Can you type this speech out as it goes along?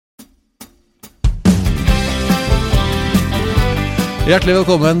Hjertelig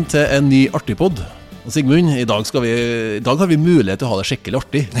velkommen til en ny Artipodd. Sigmund, i dag har vi mulighet til å ha det skikkelig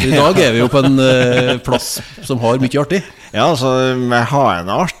artig. I dag vi jo på en plass som har mye artig. Ja, altså, vi har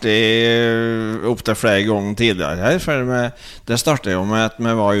en artig opp til flere ganger tidligere her, for det startet jo med at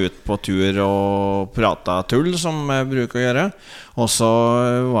vi var ute på tur og pratet tull, som vi bruker å gjøre. Og så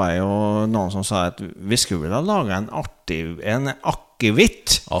var det jo noen som sa at vi skulle vel ha laget en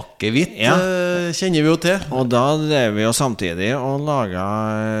akevitt. Akevitt, ja. Kjenner vi jo til. Og da drev vi jo samtidig og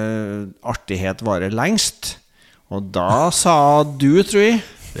laget artighet varer lengst. Og da sa du, tror jeg.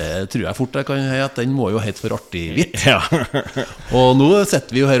 Det tror jeg fort jeg kan si at den må jo hete for artigvitt. Ja. Og nå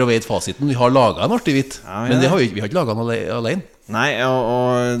setter vi jo her og vet fasiten. Vi har laget en artigvitt, ja, men vi har ikke laget den alene. Nei,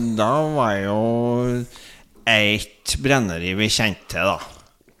 og da var jo et brenneri vi kjente til da.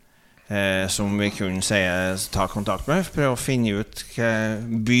 Som vi kunne ta kontakt med, prøve å finne ut hva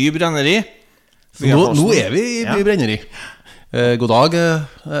By Brenneri. Nå vi i By Brenneri. God dag,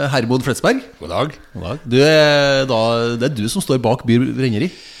 Hermod Fletsberg. God dag. Det er du som står bak By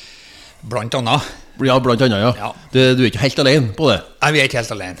Brenneri. Blant annet. Ja, blant annet, ja. Du ikke helt alene på det? Nei, vi ikke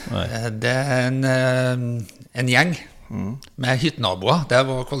helt alene. Nei. Det en gjeng med hyttenaboer, det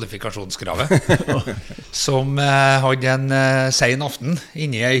var kvalifikasjonskravet, som hadde en sen aften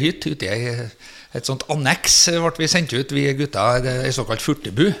inne i en hytt, ute i et sånt anneks ble vi sendt ut, vi gutta, det en såkalt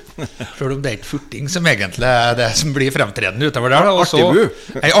furtebu, selv om det ikke furting som egentlig det som blir fremtredende utover der. Artigbu.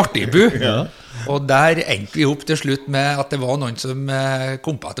 En artigbu. Ja. Og der endte vi opp til slutt med at det var noen som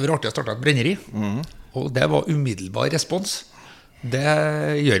kom på at det var artig å starte et brenneri. Og det var umiddelbar respons. Det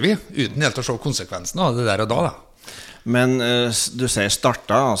gjør vi, uten helt å se konsekvensen av det der og da. Men du sier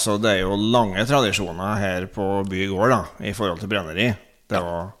starta, altså det jo lange tradisjoner her på By gård da, i forhold til brenneri. Det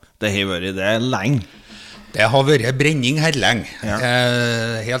har vært det lenge. Det har vært brenning her lenge,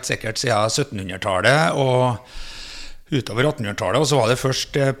 helt sikkert siden 1700-tallet og utover 1800-tallet, og så var det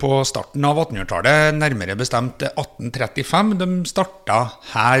først på starten av 1800-tallet, nærmere bestemt 1835, de startet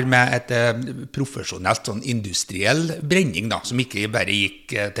her med et profesjonelt sånn industriell brenning da, som ikke bare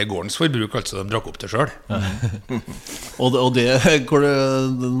gikk til gårdens forbruk, altså de drakk opp det selv. Og det,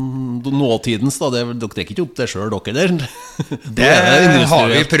 nåtidens da, dere drakk ikke opp det selv, dere der? Det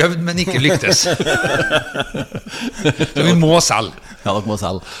har vi prøvd, men ikke lyktes. Så vi må selge. Ja, dere må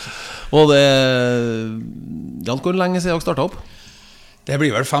selge. Og det, Jan, hvor lenge siden dere startet opp? Det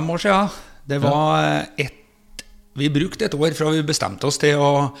blir vel 5 år siden. Det var vi brukte et år fra vi bestemte oss til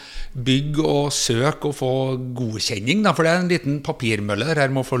å bygge og søke og få godkjenning da, for det en liten papirmølle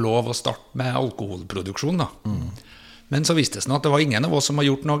der må få lov å starte med alkoholproduksjon da. Men så viste det seg at det var ingen av oss som har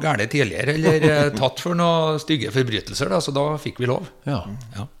gjort noe gærent tidligere eller tatt for noen stygge forbrytelser da, så da fikk vi lov. Ja.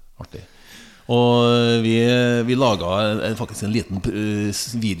 Artig. Og vi laget faktisk en liten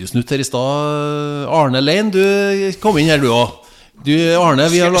videosnutt her i sted. Arne Lein, du kom inn her du også. Arne,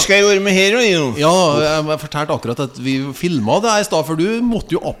 skal jeg gjøre med her og jo? Ja, jeg fortalte akkurat at vi filmet det her i sted, for du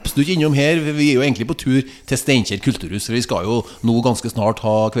måtte jo absolutt innom her. Vi jo egentlig på tur til Steinkjer kulturhus, for vi skal jo nå ganske snart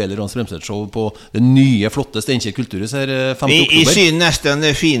ha Kvelerens fremstidsshow på det nye, flotte Steinkjer kulturhus her 5. oktober. Jeg synes nesten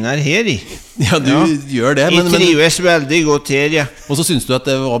det finere her. Ja, du gjør det. Jeg trives veldig godt her, ja. Og så synes du at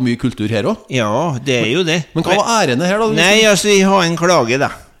det var mye kultur her også? Ja, det jo det. Men hva var ærende her da? Nei, altså, jeg har en klage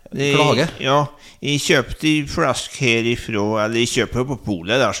da. Klage? Ja. Jeg kjøpte flask herifra, eller jeg kjøpte på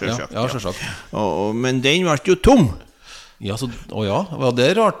polet da, selvsagt. Ja, selvsagt. Men den ble jo tom. Ja, var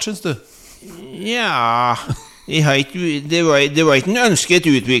det rart, synes du? Ja, det var ikke en ønsket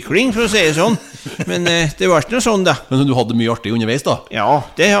utvikling, for å si det sånn. Men det var ikke noe sånn da. Men du hadde mye artig underveis da? Ja,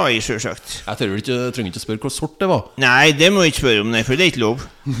 det har jeg selvsagt. Jeg trenger ikke spørre hva sort det var. Nei, det må jeg ikke spørre om, for det ikke lov.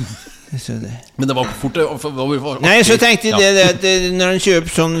 Men det var fort Nei, så tenkte jeg det at når han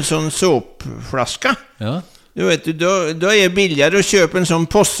kjøper sånn såpflasker, du vet, da det billigere å kjøpe en sånn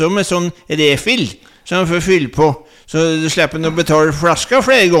posse med sånn refill som han får fylle på, så du slipper han å betale flasker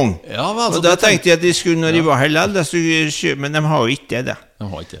flere ganger. Og da tenkte jeg at de skulle, når de var her lall, men de har jo ikke det.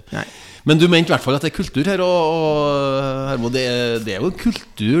 De har ikke det. Men du mente i hvert fall at det kultur her, og Hermod, det jo en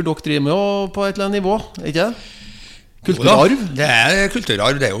kultur dere driver med på et eller annet nivå, ikke det? Kulturarv? Det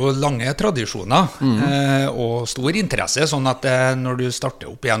kulturarv, det jo lange tradisjoner og stor interesse, sånn at når du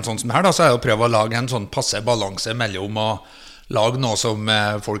starter opp igjen sånn som her, da, så det å prøve å lage en sånn passe balanse mellom å lage noe som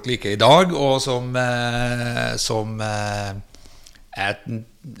folk liker i dag, og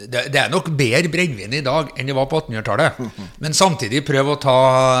det nok bedre brennvin i dag enn det var på 1800-tallet, men samtidig prøve å ta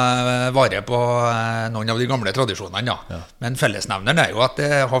vare på noen av de gamle tradisjonene. Men fellesnevneren jo at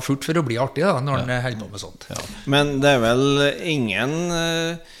det har fort for å bli artig da, når den holder på med sånt. Men det vel ingen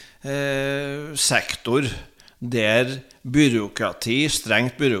sektor der byråkrati,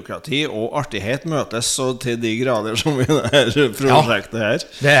 strengt byråkrati og artighet møtes så til de grader som i dette prosjektet her.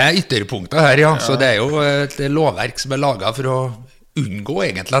 Det ytterpunkter her, ja. Så det jo et lovverk som laget for å unngå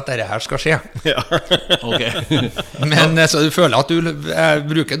egentlig at dette her skal skje. Ja. Ok. Men så du føler at du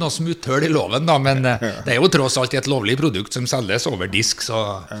bruker noe smutthull i loven da, men det jo tross alt et lovlig produkt som selges over disk,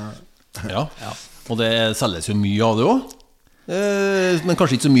 så... Ja, og det selges jo mye av det også. Men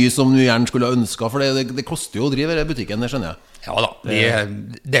kanskje ikke så mye som du gjerne skulle ha ønsket, for det koster jo å drive i butikken, det skjønner jeg. Ja da,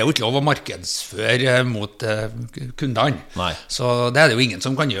 det jo ikke lov å markedsføre mot kundene. Nei. Så det det jo ingen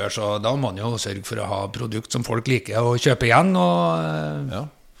som kan gjøre, så da må man jo sørge for å ha produkt som folk liker å kjøpe igjen. Og,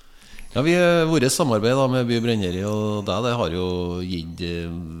 Ja, vårt samarbeid da, med By Brenneri og deg, det har jo gitt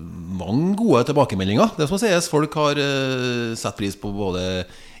mange gode tilbakemeldinger. Det som sies, folk har sett pris på både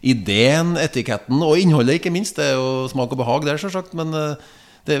ideen, etiketten og innholdet, ikke minst. Det jo smak og behag der, selvsagt, men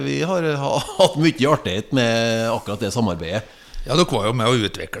vi har hatt mye artighet med akkurat det samarbeidet. Ja, dere var jo med å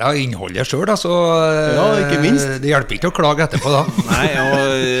utvikle innholdet selv da, så ja, ikke minst. Det hjelper ikke å klage etterpå da. Nei,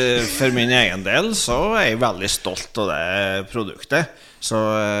 og for min egen del så jeg veldig stolt av det produktet. Så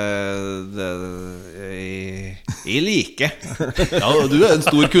jeg liker. Ja, du en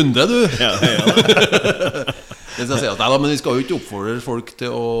stor kunde, du. Ja. Det skal si at, nei da, men vi skal jo ikke oppfordre folk til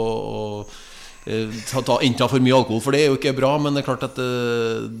å innta for mye alkohol, for det jo ikke bra, men det klart at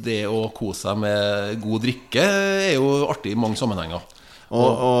det å kose seg med god drikke jo artig i mange sammenhenger.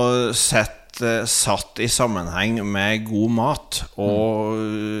 Og satt i sammenheng med god mat og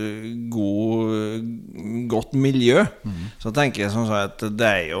godt miljø, så tenker jeg sånn at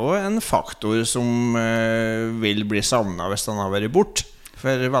det jo en faktor som vil bli savnet hvis den har vært bort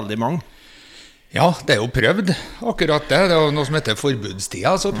for veldig mange. Ja, det jo prøvd akkurat det. Det jo noe som heter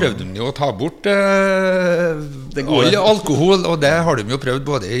forbudstida, så prøvde de jo å ta bort all alkohol, og det har de jo prøvd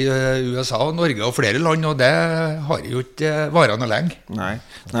både i USA og Norge og flere land, og det har jo ikke varet noe lenge. Nei,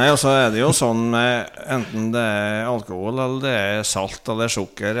 og så det jo sånn med enten det alkohol, eller det salt, eller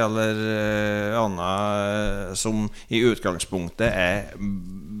sukker, eller annet som i utgangspunktet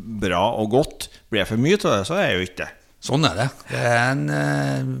bra og godt. Blir det for mye til det, så jo ikke det. Sånn det. Det en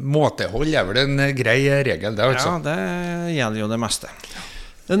måtehold, vel en grei regel det, altså. Ja, det gjelder jo det meste.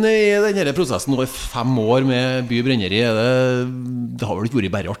 Men i denne prosessen nå i 5 år med By Brenneri, det har vel ikke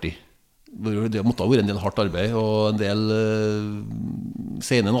vært bare artig. Det måtte ha vært en del hardt arbeid, og en del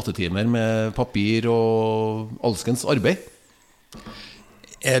sene nattetimer med papir og alskens arbeid.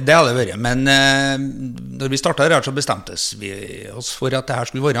 Det hadde vært, men når vi startet her så bestemtes vi oss for at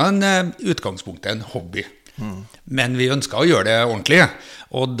dette skulle være en utgangspunkt, en hobby. Men vi ønsket å gjøre det ordentlig,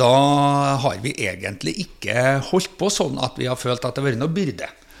 og da har vi egentlig ikke holdt på sånn at vi har følt at det har vært noe byrde.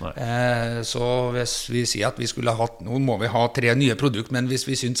 Så hvis vi sier at vi skulle nå må vi ha 3 nye produkter, men hvis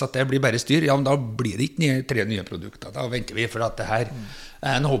vi synes at det blir bare styr, ja, da blir det ikke 3 nye produkter. Da venter vi, for at det her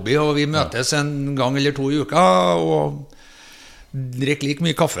en hobby, og vi møtes en gang eller 2 i uka, og drikker like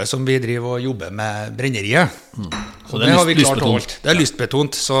mye kaffe som vi driver og jobber med brenneriet. Så det har vi klart å holde. Det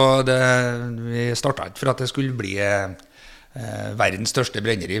lystbetont, så vi startet ikke for at det skulle bli verdens største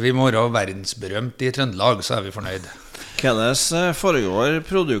brenneri. Vi må være verdensberømt i Trøndelag, så vi fornøyd. Hvordan foregår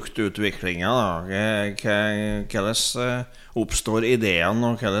produktutviklingen da? Hvordan oppstår ideen,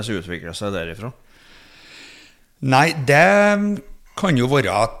 og hvordan utvikler seg derifra? Nei, det kan jo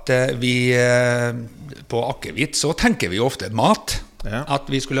være at vi på akevitt så tenker vi jo ofte mat. Ja. At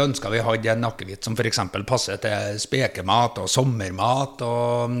vi skulle ønske vi hadde en akevitt som for eksempel passer til spekemat og sommermat,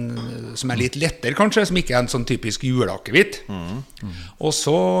 og som litt lettere kanskje, som ikke en sånn typisk juleakevitt. Og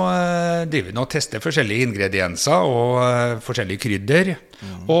så driver vi nå og tester forskjellige ingredienser og forskjellige krydder,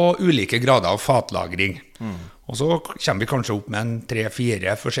 og ulike grader av fatlagring. Og så kommer vi kanskje opp med en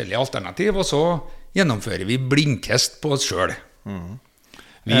 3-4 forskjellige alternativ, og så gjennomfører vi blindtest på oss selv.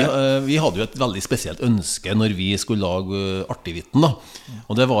 Vi hadde jo et veldig spesielt ønske når vi skulle lage artigvitten da.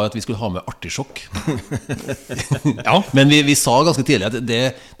 Og det var at vi skulle ha med artisjokk. Ja. Men vi sa ganske tidlig at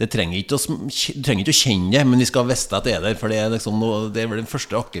det trenger ikke å kjenne det, men vi skal vite at det der, for det liksom det vel den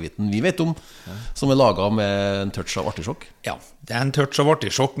første artigvitten vi vet om, som laget med en touch av artisjokk. Ja, det en touch av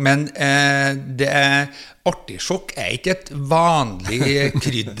artisjokk, men artisjokk ikke et vanlig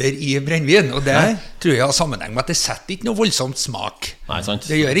krydder i brennvin, og det tror jeg har sammenheng med at det setter ikke noe voldsomt smak. Nei, sant.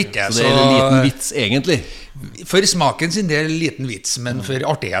 Det gjør ikke. Så det en liten vits egentlig. For smaken sin det en liten vits, men for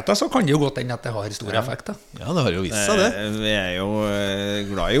artigheten så kan det jo godt hende at det har stor effekt. Da. Ja, det har jo vist seg det. Vi jo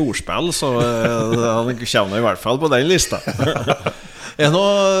glad i ordspill, så han kommer i hvert fall på den lista.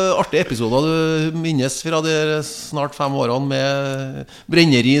 Noen artige episoder du minnes fra de snart 5 årene med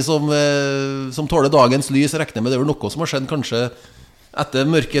brenneri som tåler dagens lys, regner med det noe som har skjedd kanskje etter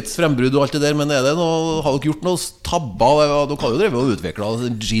mørkets frembrudd og alt det der, men har dere gjort noen tabber? Dere har jo drevet og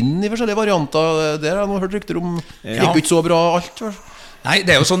utviklet gin i forskjellige varianter. Der har jeg hørt rykter om. Det gikk jo ikke så bra alt. Nei,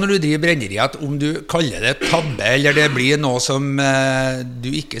 det jo sånn når du driver brenneri at om du kaller det tabbe, eller det blir noe som du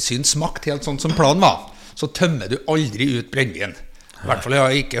ikke synes smakte helt sånn som planen var, så tømmer du aldri ut brennvin. I hvert fall jeg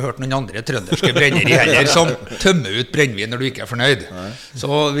har ikke hørt noen andre trønderske brenneri heller som tømmer ut brennvin når du ikke fornøyd.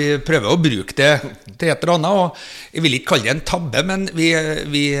 Så vi prøver å bruke det til et eller annet, og jeg vil ikke kalle det en tabbe, men vi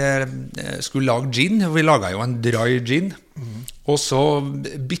skulle lage gin, vi laget jo en dry gin, og så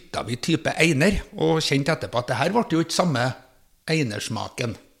bytta vi type einer, og kjente etterpå at det her ble jo ikke samme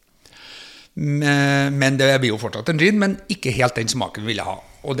einersmaken. Men det blir jo fortsatt en gin, men ikke helt den smaken vi ville ha.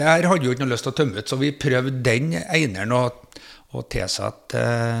 Og der hadde vi jo ikke noe lyst til å tømme ut, så vi prøvde den eineren og tilsatt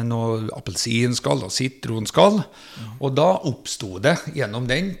noe appelsinskall og citronskall, og da oppstod det gjennom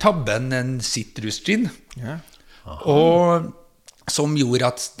den tabben en citrusgin, og som gjorde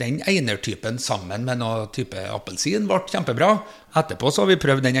at den einertypen sammen med noe type appelsin ble kjempebra. Etterpå så har vi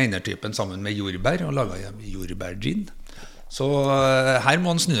prøvd den einertypen sammen med jordbær og laget jordbærgin. Så her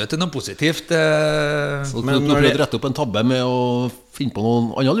må han snu det til noe positivt. Så du prøvde å rette opp en tabbe med å finne på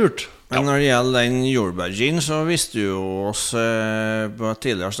noe annet lurt? Men når det gjelder den jordbærgin, så visste jo oss på et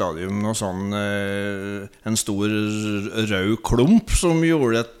tidligere stadium noe sånn, en stor rød klump som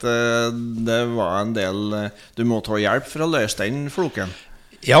gjorde at det var en del, du må ta hjelp for å løse den floken.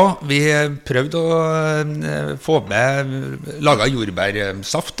 Ja, vi prøvde å få med laget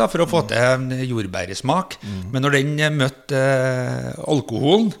jordbærsaft da, for å få til jordbærsmak, men når den møtte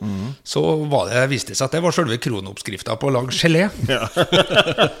alkoholen, så viste det seg at det var selve kronoppskriften på å lage gelé.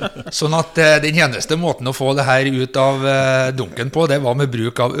 Sånn at den eneste måten å få det her ut av dunken på, det var med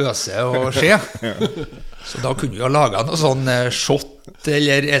bruk av øse og skje. Så da kunne vi jo lage noe sånn shot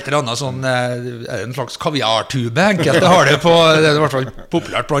eller et eller annet sånn, en slags kaviartube, enkelte har det på, det er i hvert fall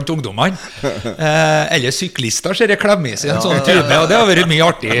populært blant ungdommene, eller syklister ser jeg klemme i seg en sånn tube, og det har vært mye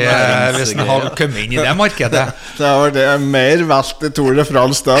artig hvis den har kommet inn i det markedet. Det var det mer valgt i Tour de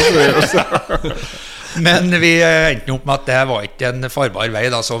France da. Men vi endte opp med at det var ikke en farbar vei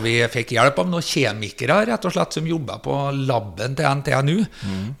da, så vi fikk hjelp av noen kjemikere rett og slett som jobbet på labben til NTNU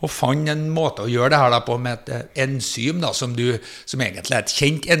og fant en måte å gjøre det her da på med et enzym da, som egentlig er et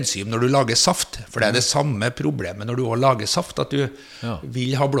kjent enzym når du lager saft, for det er det samme problemet når du også lager saft, at du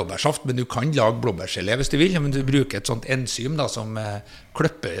vil ha blåbærsaft, men du kan lage blåbærgelé hvis du vil, men du bruker et sånt enzym da, som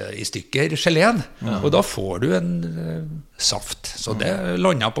kløpper i stykker geleen, og da får du en saft, så det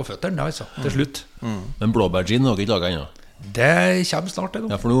landet på føtterne da, altså, til slutt. Men blåbærgin har ikke laget ennå? Det kommer snart det nå.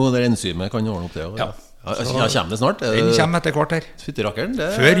 Ja, for nå det enzymet kan gjøre opp det. Ja, kommer det snart? Den kommer etter hvert her. Fytterakkeren,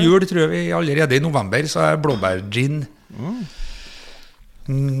 det... Før jul tror vi allerede i november, så er blåbærgin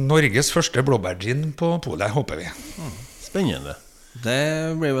Norges første blåbærgin på polet, håper vi. Spennende. Det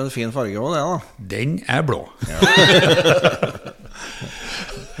blir vel en fin farge også, det da. Den er blå.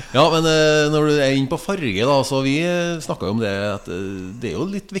 Ja, men når du er inne på farge da, så vi snakket jo om det at det er jo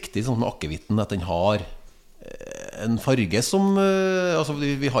litt viktig sånn med akevitten at den har en farge som altså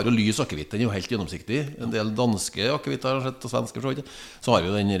vi har jo lys akevitt, den er jo helt gjennomsiktig. En del danske akevitter har sett, og svenske så har vi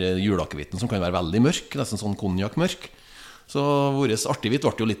jo den julakevitten som kan være veldig mørk, nesten sånn konjakmørk. Så våres artivitt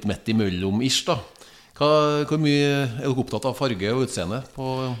ble jo litt midt imellom ish da. Hvor mye er dere opptatt av farge og utseende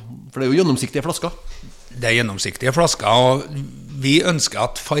for det er jo gjennomsiktige flasker? Det er gjennomsiktige flasker, og vi ønsker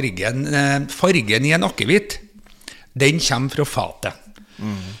at fargen i en akevitt, den kommer fra fatet.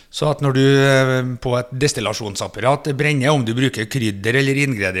 Så at når du på et destillasjonsapparat brenner, om du bruker krydder eller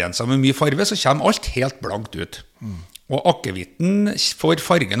ingredienser med mye farve, så kommer alt helt blankt ut. Og akevitten får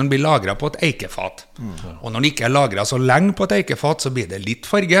fargen når den blir lagret på et eikefat. Og når den ikke er lagret så lenge på et eikefat, så blir det litt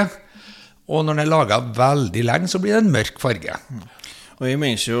farge. Og når den er laget veldig lenge, så blir det en mørk farge. Og jeg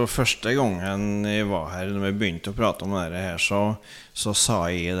minns jo første gangen jeg var her, når vi begynte å prate om det her, så sa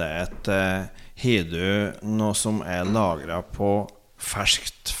jeg det at har du noe som er lagret på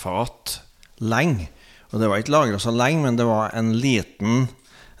ferskt fat lenge? Og det var ikke lagret så lenge, men det var en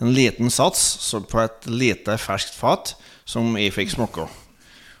liten sats så på et lite ferskt fat som jeg fikk smokke.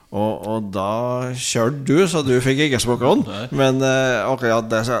 Og da kjørte du, så du fikk ikke smokke den. Men akkurat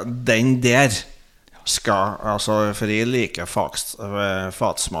den der skal, altså, for jeg liker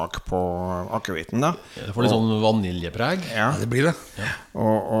fatsmak på akevitten da. Det får litt sånn vaniljepreg. Ja, det blir det. Ja.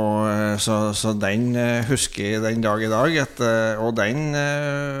 Så den husker jeg den dag i dag, og den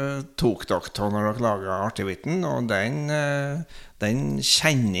tok dere til når dere laget artivitten, og den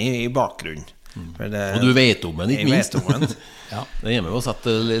kjenner jeg i bakgrunnen. Og du vet om den, ikke minst. Jeg vet om den. Ja. Det er med å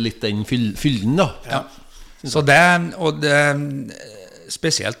sette litt den fylden da. Ja. Så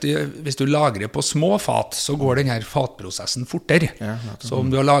spesielt hvis du lagrer på små fat, så går denne fatprosessen fortere. Så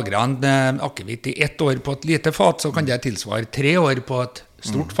om du har lagret en akevitt i 1 år på et lite fat, så kan det tilsvare 3 år på et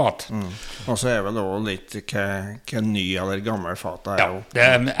stort fat. Og så vel også litt hva ny eller gammel fat jo.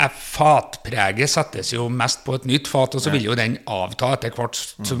 Fatpreget settes jo mest på et nytt fat, og så vil jo den avta etter hvert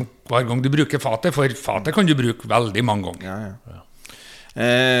hver gang du bruker fatet, for fatet kan du bruke veldig mange ganger.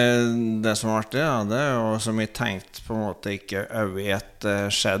 Det som var artig, det jo som jeg tenkte på en måte ikke vet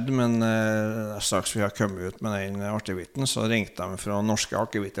skjedd, men straks vi har kommet ut med den artivitten, så ringte de fra Norske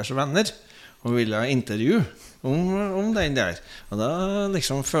Akevitters Venner og ville ha intervju om den der. Og da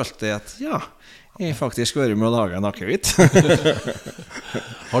liksom følte jeg at jeg faktisk vært med å lage en akevitt.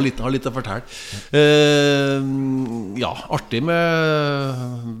 Har litt å fortelle. Artig med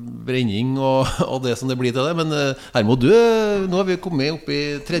brenning og det som det blir til det. Men Hermod, nå har vi kommet opp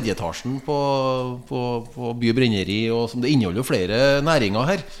i 3. etasjen på By Brenneri, og som det inneholder jo flere næringer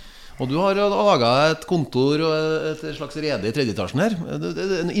her. Og du har laget et kontor og et slags rede i 3. etasjen her. Det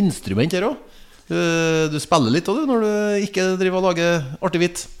er en instrument her også. Du spiller litt også, når du ikke driver og lager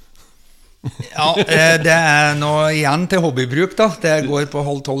artivitt. Det nå igjen til hobbybruk da. Det går på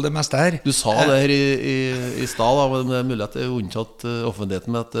 11:30 det meste her. Du sa det her i stad da, men det er mulig at det er unntatt offentligheten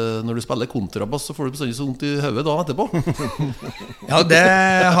med at når du spiller kontrabass, så får du bestandig så vondt i hodet da etterpå.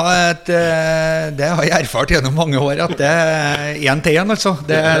 Det har jeg erfart gjennom mange år, at det er 1 til 1 altså.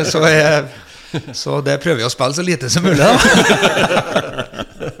 Så det prøver jeg å spille så lite som mulig da.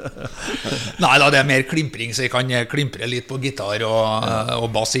 Nei da, det er mer klimpring, så jeg kan klimpre litt på gitar og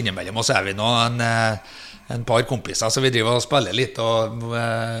bass innimellom. Og så er vi nå en par kompiser, så vi driver og spiller litt. Og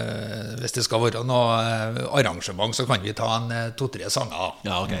hvis det skal være noe arrangement, så kan vi ta 2-3 sanger.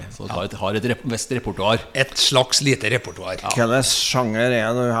 Ja, ok. Så du har et visst repertoar. Et slags lite repertoar. Hvilken sjanger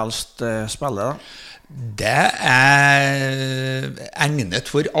du helst spiller da? Det er egnet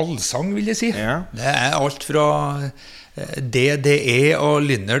for allsang, vil jeg si. Det er alt fra DDE og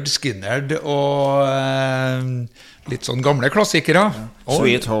Lynyrd Skynyrd og litt sånn gamle klassikere.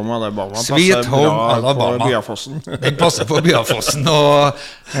 Sweet Home Alabama Sweet Home Alabama på Byafossen. Den passer på Byafossen, og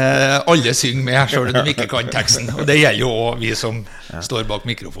alle synger med, selv om de ikke kan teksten. Og det gjelder jo også vi som står bak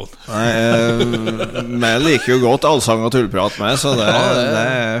mikrofonen. Vi liker jo godt allsang og tullprat med, så det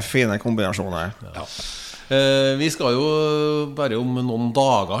er fine kombinasjoner. Vi skal jo bare om noen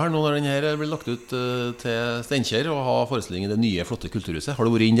dager her nå når den her blir lagt ut til Steinkjer og ha forestilling i det nye flotte kulturhuset. Har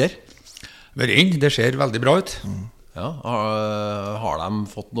du vært inn der? Vært inn, det ser veldig bra ut. Har de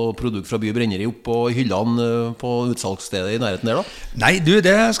fått noe produkt fra By Brenneri opp på hyllene på utsalgsstedet i nærheten der da? Nei,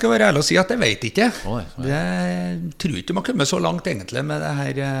 det skal være ærlig å si at jeg vet ikke. Jeg tror ikke de har kommet så langt egentlig med det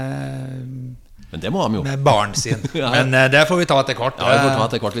her Men det må de jo. Med barn sin. Men det får vi ta etter hvert. Ja, vi får ta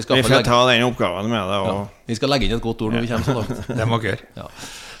etter hvert. Vi får ta den oppgaven med det. Vi skal legge inn et godt ord når vi kommer så langt. Det må gjøre.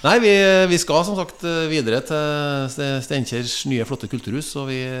 Nei, vi skal som sagt videre til Steinkjers nye flotte kulturhus, og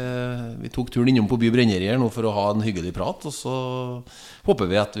vi tok turen innom på By Brenneri her nå for å ha en hyggelig prat, og så håper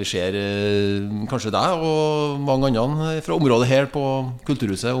vi at vi ser kanskje deg og mange andre fra området her på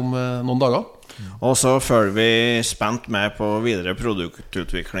kulturhuset om noen dager. Og så følger vi spent med på videre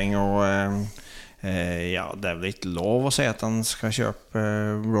produktutvikling, og det er vel ikke lov å si at han skal kjøpe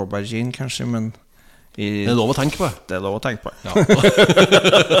Robert Jean kanskje, men det er lov å tenke på. Det er lov å tenke på.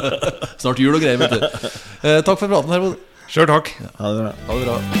 Snart jul og greier, vet du. Takk for praten her. Selv takk. Ha det bra. Ha det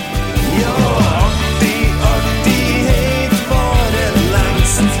bra.